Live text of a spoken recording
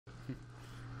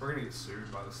We're gonna get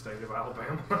sued by the state of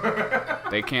Alabama.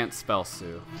 They can't spell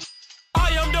Sue.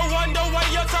 I am the one, the way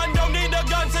your son don't need a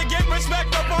gun to get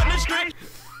respect up on the street.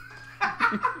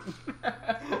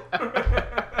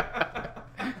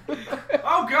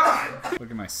 Oh God!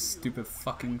 Look at my stupid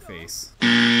fucking face.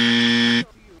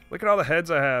 Look at all the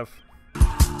heads I have.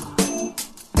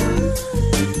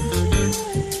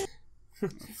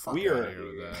 We are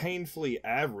painfully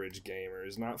average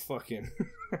gamers, not fucking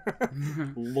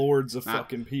lords of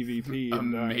fucking PvP.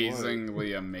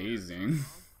 Amazingly amazing.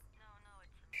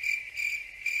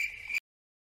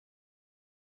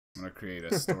 I'm gonna create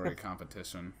a story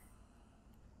competition.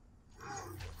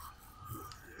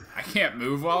 I can't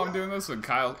move while I'm doing this with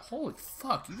Kyle. Holy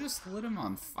fuck, you just lit him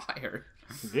on fire.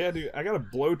 Yeah, dude, I got a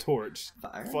blowtorch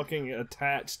fucking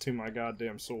attached to my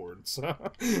goddamn sword, so...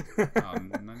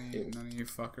 none of you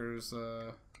fuckers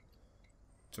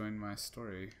joined my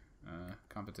story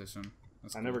competition.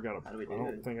 That's cool. I never got a... I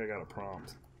don't think I got a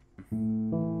prompt.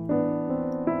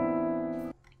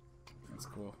 That's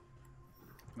cool.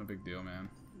 No big deal, man.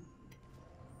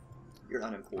 You're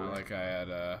unemployed. Not like I had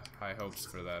high hopes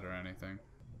for that or anything.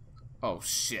 Oh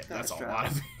shit, that's a lot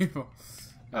of people.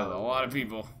 That's a lot of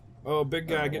people. Oh, big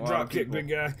guy, get drop kicked, big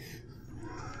guy.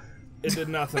 It did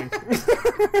nothing.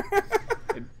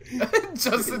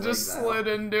 Justin just slid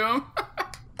into him.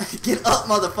 Get up,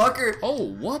 motherfucker!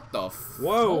 Oh, what the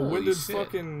Whoa, when did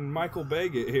fucking Michael Bay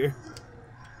get here?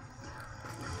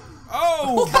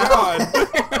 Oh, God!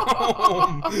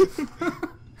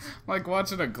 Like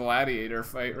watching a gladiator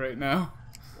fight right now.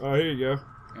 Oh, here you go.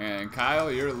 And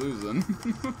Kyle, you're losing.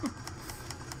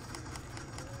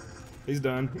 He's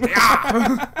done.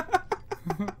 Yeah!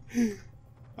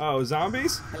 Oh,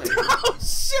 zombies? Oh,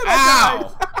 shit,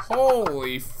 Ow!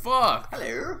 Holy fuck.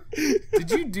 Hello? Did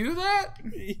you do that?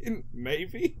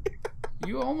 Maybe.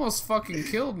 You almost fucking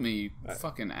killed me, you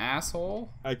fucking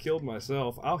asshole. I killed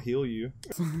myself. I'll heal you.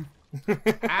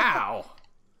 Ow!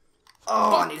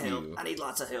 Oh, Fuck I need help. you. I need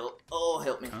lots of help. Oh,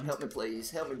 help me. Help me, please.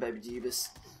 Help me, baby Jeebus.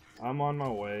 I'm on my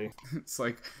way. It's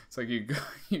like you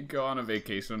go on a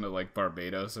vacation to like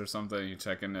Barbados or something, and you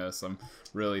check into some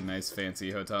really nice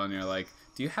fancy hotel and you're like,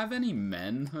 do you have any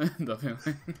men? They'll be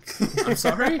like, I'm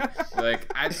sorry?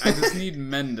 Like, I just need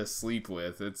men to sleep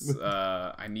with. It's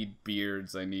I need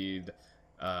beards, I need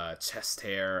chest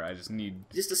hair, I just need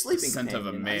Just a sleeping scent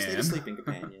companion. of a I just need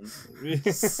a man. sleeping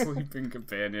companion. Sleeping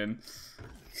companion.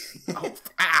 Oh,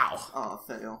 ow! Oh,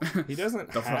 fail. He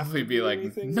doesn't They'll have probably to be do like,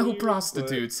 anything no to you,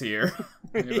 prostitutes here.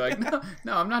 And you're like, no,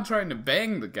 I'm not trying to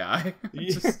bang the guy. I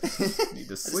Yeah. just need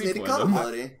to I just sleep need a with cuddle him.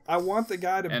 buddy. I want the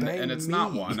guy to bang And it's me.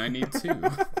 not one, I need two.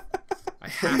 I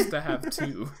have to have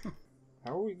two.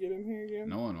 How are we getting here again?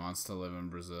 No one wants to live in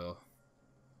Brazil.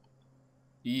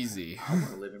 Easy. I want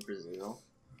to live in Brazil.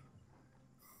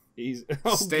 He's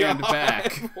oh, Stand God.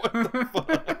 back. What the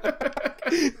fuck?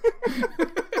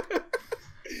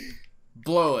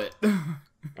 Blow it.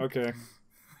 Okay.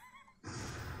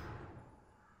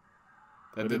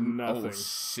 That did didn't. nothing. Oh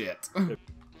shit.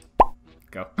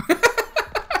 Go.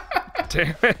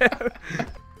 Damn it.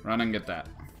 Run and get that.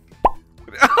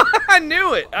 I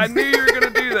knew it. I knew you were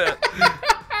gonna do that.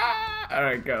 All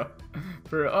right, go.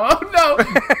 Oh no.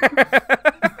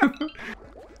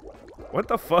 What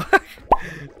the fuck?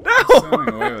 No. Sailing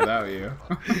away without you.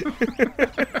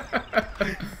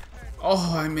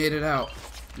 Oh, I made it out.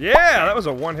 Yeah, that was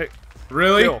a one-hit.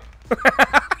 Really? Kill.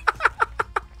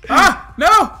 Ah!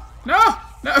 No! No!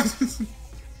 No!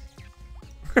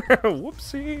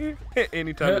 Whoopsie.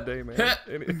 Anytime of day, man.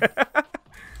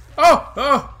 Oh!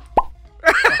 Oh!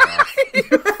 You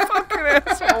fucking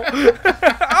asshole.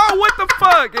 Oh, what the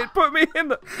fuck? It put me in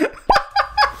the...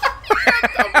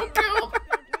 Double kill!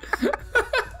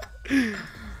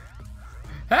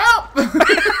 Help!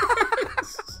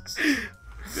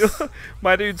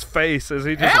 My dude's face as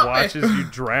he just Help me. watches you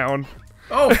drown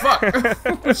Oh, fuck.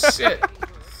 Oh, shit.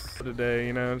 today,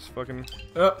 you know, just fucking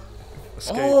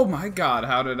escape. Oh my god,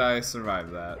 how did I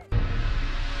survive that?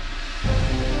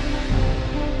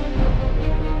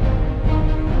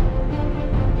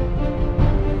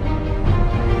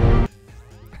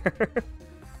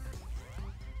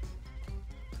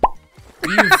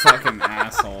 You fucking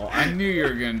asshole. I knew you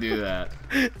were gonna do that.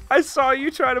 I saw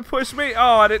you try to push me.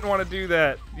 Oh, I didn't want to do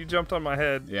that. You jumped on my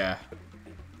head. Yeah.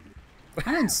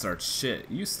 I didn't start shit.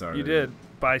 You started. You did.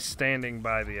 By standing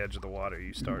by the edge of the water,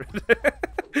 you started.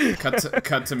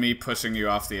 Cut to me pushing you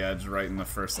off the edge right in the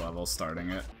first level, starting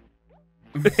it.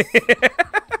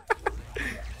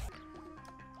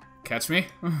 Catch me?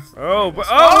 Oh, but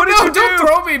Oh what did no! you Don't do?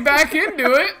 throw me back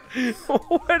into it.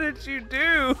 What did you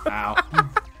do? Ow.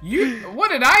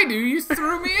 What did I do? You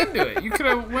threw me into it. You could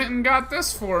have went and got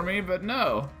this for me, but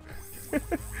no.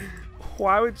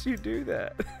 Why would you do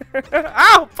that?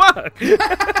 Ow, fuck!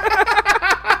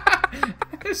 I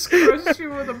just crushed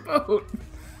you with a boat.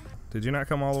 Did you not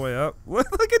come all the way up? Look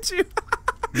at you.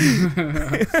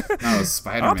 That was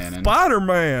Spider-Man. I'm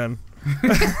Spider-Man.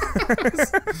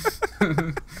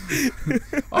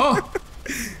 Oh!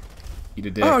 Eat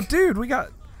a dick. Oh, dude, we got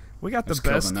the just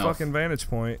killed best an elf. fucking vantage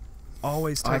point.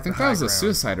 Always take I think the that was high a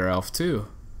ground. Suicider Elf, too.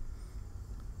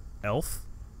 Elf?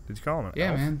 Did you call him an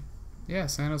Yeah, elf? man. Yeah,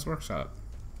 Santa's Workshop.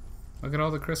 Look at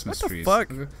all the Christmas What the trees.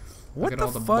 fuck? Look What at the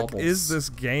all the fuck bubbles. is this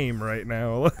game right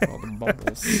now? All the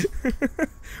bubbles.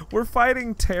 We're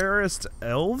fighting terrorist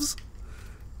elves?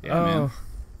 Yeah, Oh. man.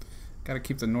 Gotta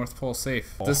keep the North Pole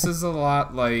safe. This is a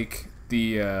lot like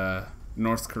the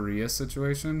North Korea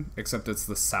situation, except it's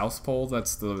the South Pole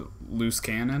that's the loose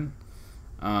cannon.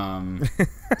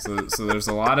 So there's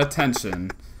a lot of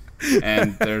tension,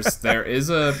 and there is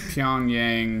a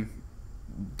Pyongyang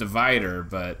divider,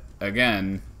 but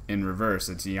again, in reverse,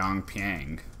 it's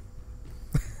Yangpyang.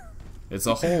 It's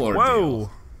a whole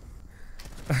ordeal.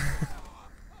 Whoa!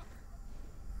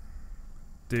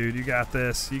 Dude, you got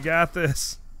this. You got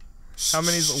this. How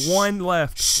many's one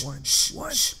left? One.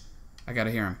 I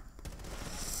gotta hear him.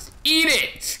 Eat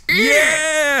it!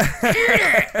 Yeah!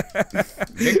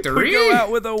 Victory! We go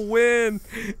out with a win.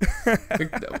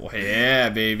 Yeah,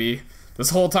 baby. This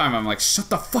whole time I'm like, shut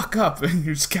the fuck up, and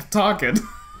you just kept talking.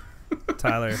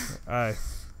 Tyler, my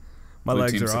Blue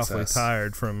legs team are awfully success.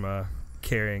 tired from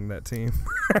carrying that team.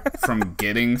 From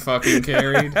getting fucking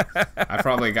carried. I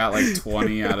probably got like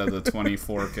 20 out of the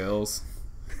 24 kills.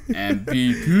 And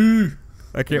BP.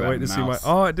 I can't Look at wait that to see my. mouth.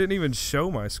 Oh, it didn't even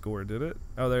show my score, did it?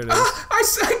 Oh, there it is.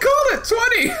 I called it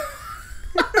 20.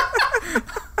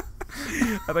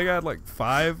 I think I had like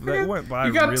 5. That went by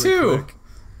You got really 2. quick.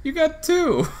 You got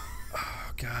 2.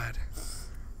 Oh God.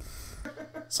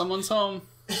 Someone's home.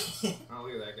 Oh,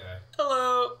 look at that guy.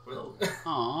 Hello. But-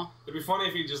 Aw. It'd be funny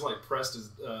if he just like pressed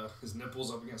his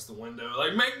nipples up against the window,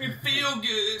 like make me feel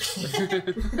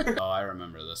good. Oh, I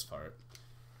remember this part.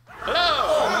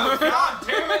 Oh, God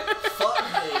damn it!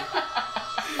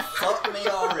 Fuck me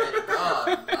already.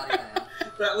 God, not even.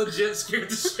 That legit scared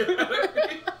the shit out of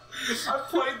me. I've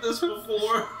played this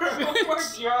before. Oh my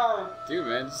God! Dude,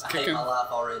 man, just I hate my life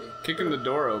already. kicking the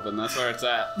door open. That's where it's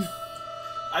at.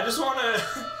 I just want to.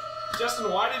 Justin,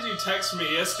 why did you text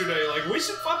me yesterday? Like, we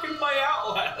should fucking play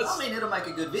Outlast. I mean, it'll make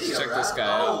a good video, Check right? this guy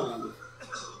out. Oh.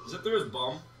 Is it through his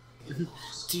bum?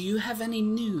 Do you have any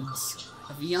nudes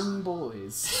of young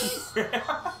boys?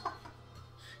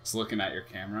 He's looking at your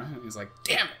camera and he's like,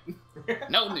 damn it,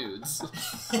 no nudes.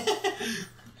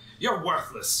 You're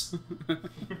worthless.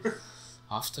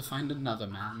 Off to find another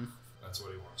man. That's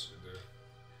what he wants you to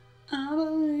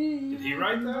do. Did he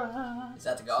write that? Is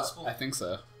that the gospel? I think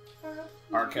so.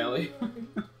 R. Kelly.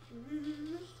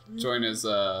 Join his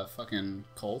fucking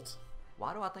cult.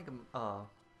 Why do I think of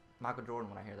Michael Jordan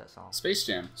when I hear that song? Space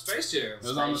Jam. Space Jam. It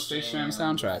was on the Space Jam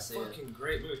soundtrack. That's it. Fucking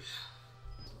great movie.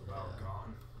 Oh,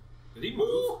 gone. Did he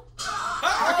move?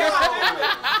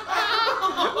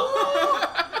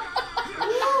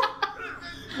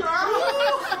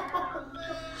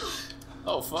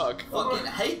 Oh fuck. Fucking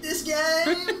hate this game.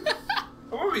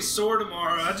 I'm gonna be sore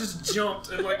tomorrow. I just jumped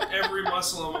and like every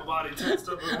muscle on my body tensed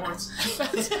up at once.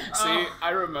 See, I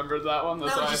remembered that one.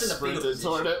 That's That why I was just in a fetal sprinted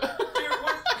toward it. Dude,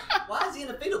 what? Why is he in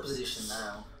a fetal position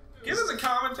now? Given the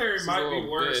commentary This is might a be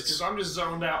little worse bitch. because I'm just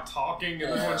zoned out talking,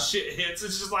 and then Yeah. when shit hits,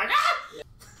 it's just like ah!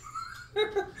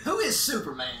 Who is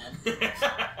Superman?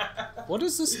 What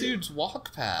is this dude's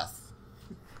walk path?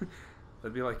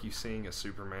 That'd be like you seeing a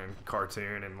Superman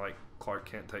cartoon and like Clark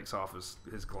Kent takes off his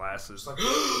glasses. Like,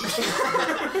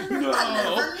 I never knew.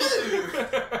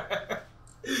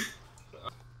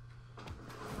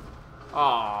 Oh,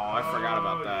 I forgot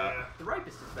about Oh, that. yeah. The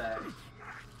rapist is back.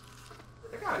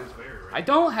 That guy is very rare. I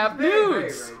don't have Very,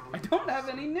 nudes. very I don't have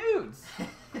any nudes. It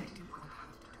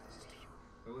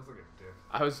looks like a dick.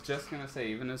 I was just gonna say,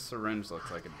 even his syringe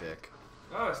looks like a dick.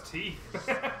 Oh, his teeth.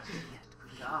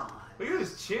 God. Look at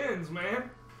his chins, man.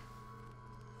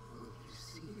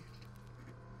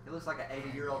 He looks like an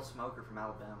 80-year-old smoker from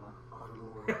Alabama.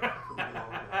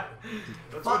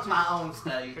 That's Fuck what you, my own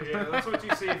state. yeah, that's what you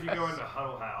see if you go into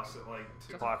Huddle House at like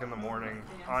 2 o'clock in the morning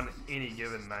on any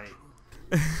given night.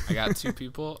 I got 2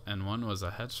 people, and one was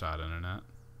a headshot internet.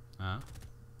 Huh?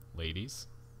 Ladies?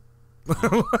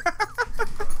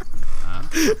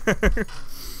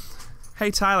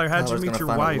 Hey Tyler, how'd you Tyler's meet gonna your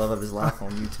find wife? the love of his life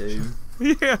on YouTube.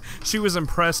 Yeah, she was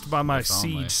impressed by my If only.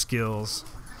 siege skills.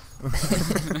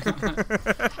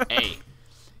 Hey,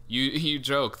 You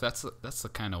joke. That's the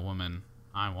kind of woman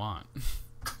I want.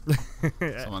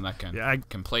 Someone that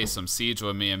can play some Siege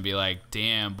with me and be like,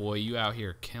 damn, boy, you out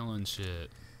here killing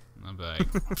shit. And I'll be like,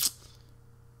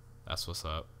 that's what's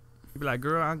up. You'd be like,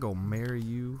 girl, I'm gonna marry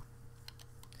you.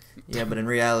 Yeah, but in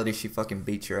reality, she fucking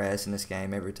beats your ass in this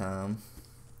game every time.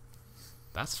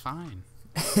 That's fine.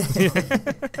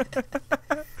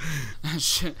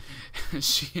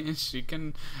 she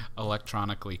can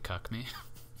electronically cuck me.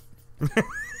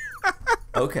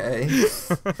 Okay.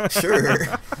 Sure.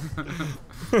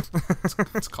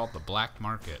 It's called the black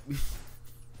market.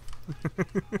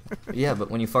 Yeah, but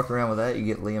when you fuck around with that, you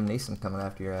get Liam Neeson coming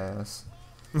after your ass.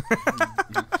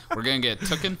 We're gonna get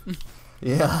tooken.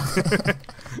 Yeah.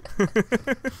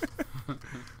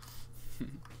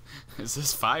 Is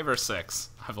this 5 or 6?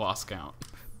 I've lost count.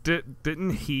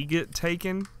 Didn't he get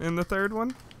taken in the third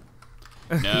one?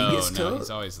 No, gets took? he's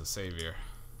always the savior.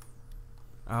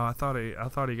 Oh, I thought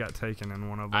he got taken in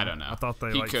one of them. I don't know. I thought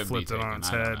they He like could flipped be it on taken, its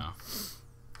I head.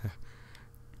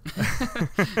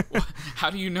 don't know. How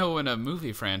do you know when a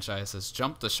movie franchise has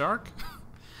jumped the shark?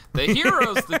 The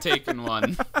hero's the taken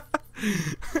one.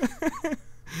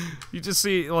 You just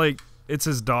see like it's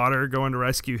his daughter going to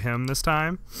rescue him this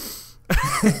time.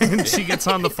 And she gets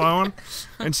on the phone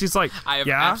and she's like, I have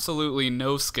yeah? absolutely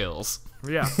no skills.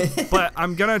 Yeah. But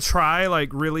I'm gonna try like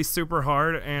really super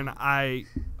hard, and I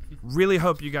really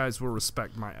hope you guys will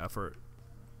respect my effort.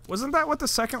 Wasn't that what the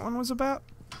second one was about?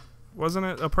 Wasn't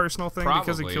it a personal thing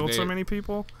because he Probably. killed so many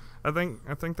people? I think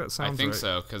that sounds right. I think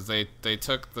so, because they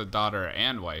took the daughter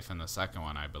and wife in the second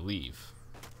one, I believe.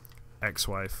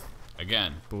 Ex-wife.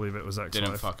 Again, Believe it was ex-wife.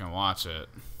 didn't fucking watch it.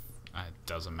 It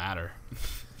doesn't matter.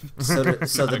 So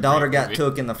the a daughter great got movie.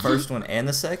 took in the first one and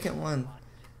the second one?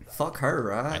 Fuck her,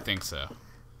 right? I think so.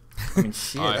 I mean,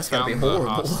 shit, I that's gotta be found the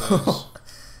horrible. hostage.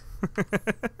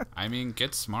 I mean,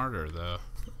 get smarter though.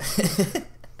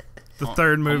 The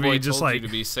third movie Homeboy just told like you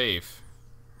to be safe.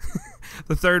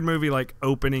 the third movie like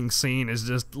opening scene is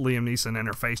just Liam Neeson in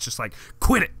her face just like,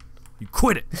 quit it. You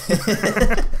quit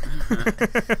it.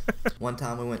 One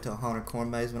time we went to a haunted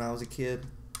corn maze when I was a kid,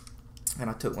 and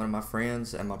I took one of my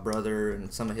friends and my brother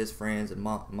and some of his friends, and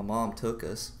my mom took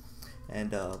us.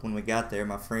 And when we got there,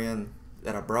 my friend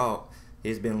that I brought,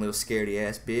 he's been a little scaredy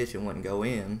ass bitch and wouldn't go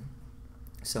in.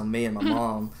 So me and my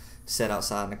mom sat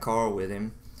outside in the car with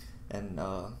him, and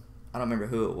I don't remember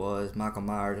who it was, Michael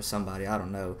Myers or somebody, I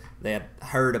don't know. They had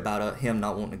heard about him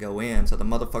not wanting to go in, so the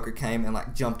motherfucker came and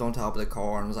like jumped on top of the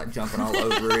car and was like jumping all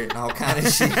over it and all kind of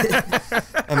shit.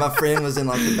 And my friend was in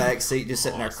like the back seat just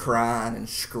sitting there crying and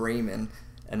screaming.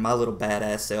 And my little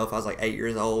badass self, I was like 8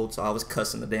 years old, so I was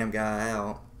cussing the damn guy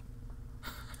out.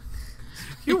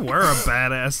 You were a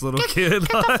badass little kid.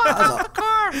 I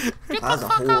was a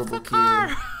horrible kid.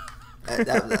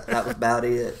 That was about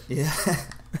it. Yeah.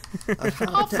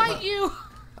 I'll fight you.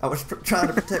 I was trying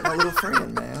to protect my little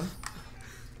friend, man.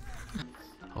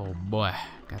 Oh boy,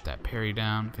 got that parry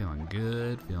down, feeling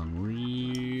good, feeling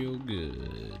real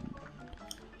good.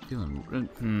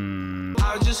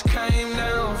 I just came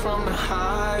down from the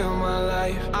high of my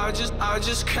life. I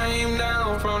just came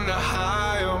down from the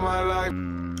high of my life.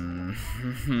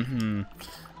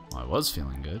 Well, I was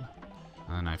feeling good,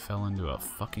 and then I fell into a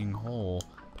fucking hole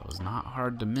that was not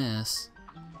hard to miss.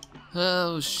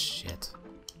 Oh shit.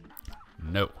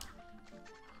 No.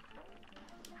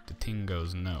 The ting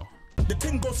goes no. The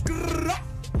thing goes grrrr,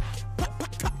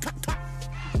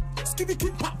 skitty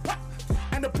kid pop pop,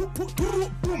 and the poop poop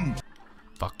boom.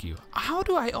 Fuck you. How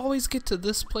do I always get to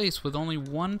this place with only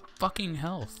 1 fucking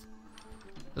health?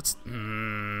 That's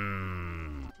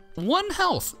 1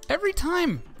 health every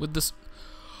time with this.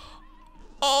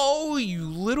 Oh, you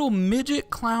little midget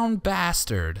clown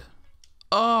bastard.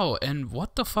 Oh, and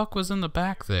what the fuck was in the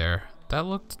back there? That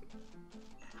looked...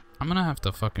 I'm gonna have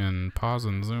to fucking pause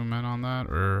and zoom in on that,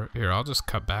 or here, I'll just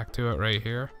cut back to it right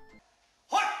here.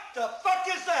 What the fuck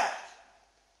is that?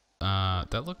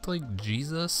 That looked like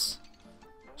Jesus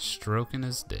stroking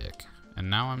his dick. And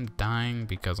now I'm dying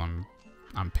because I'm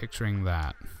picturing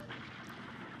that.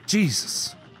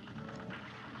 Jesus,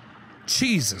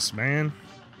 man.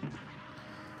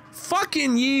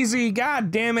 Fucking Yeezy,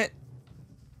 god damn it.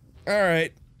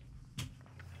 Alright,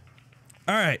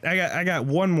 I got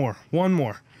one more. We're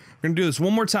gonna do this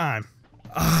one more time.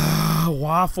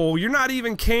 Waffle, you're not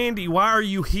even candy. Why are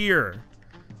you here?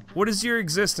 What is your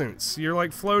existence? You're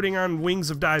like floating on wings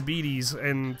of diabetes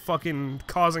and fucking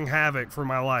causing havoc for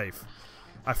my life.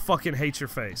 I fucking hate your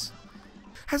face.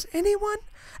 Has anyone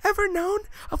ever known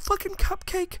a fucking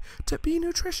cupcake to be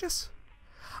nutritious?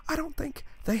 I don't think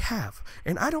they have.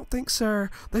 And I don't think, sir,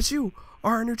 that you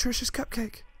are a nutritious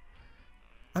cupcake.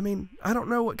 I mean, I don't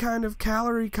know what kind of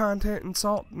calorie content and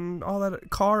salt and all that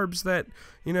carbs that,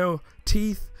 you know,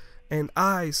 teeth and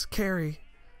eyes carry.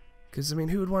 Because, I mean,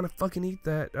 who would want to fucking eat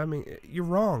that? I mean, you're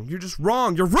wrong. You're just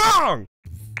wrong. You're wrong!